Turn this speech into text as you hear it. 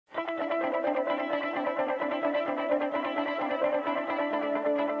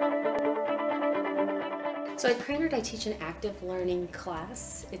So at Pilotte, I teach an active learning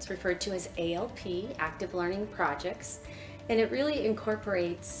class. It's referred to as ALP, Active Learning Projects, and it really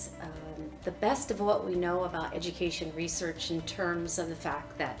incorporates the best of what we know about education research in terms of the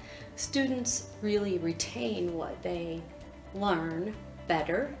fact that students really retain what they learn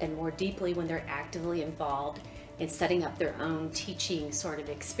better and more deeply when they're actively involved in setting up their own teaching sort of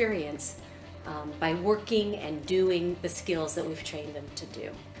experience by working and doing the skills that we've trained them to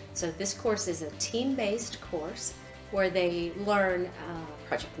do. So this course is a team-based course where they learn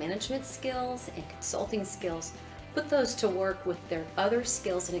project management skills and consulting skills, put those to work with their other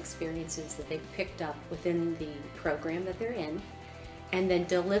skills and experiences that they've picked up within the program that they're in, and then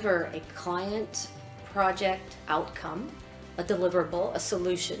deliver a client project outcome, a deliverable, a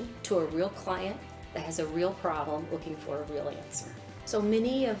solution to a real client that has a real problem looking for a real answer. So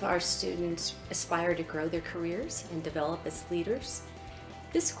many of our students aspire to grow their careers and develop as leaders.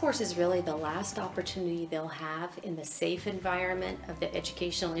 This course is really the last opportunity they'll have in the safe environment of the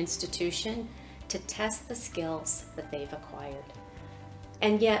educational institution to test the skills that they've acquired,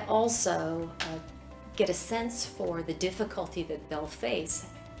 and yet also get a sense for the difficulty that they'll face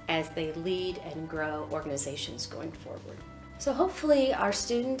as they lead and grow organizations going forward. So hopefully our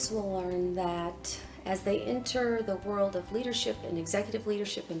students will learn that as they enter the world of leadership and executive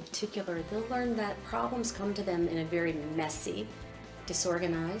leadership in particular, they'll learn that problems come to them in a very messy,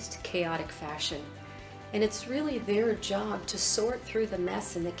 disorganized, chaotic fashion. And it's really their job to sort through the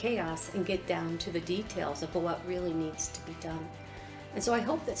mess and the chaos and get down to the details of what really needs to be done. And so I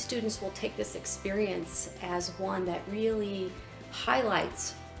hope that students will take this experience as one that really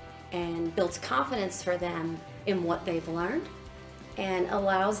highlights and builds confidence for them in what they've learned and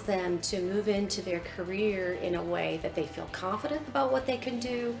allows them to move into their career in a way that they feel confident about what they can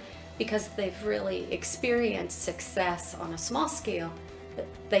do, because they've really experienced success on a small scale that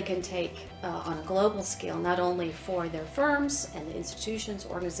they can take on a global scale, not only for their firms and the institutions,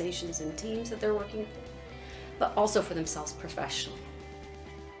 organizations, and teams that they're working with, but also for themselves professionally.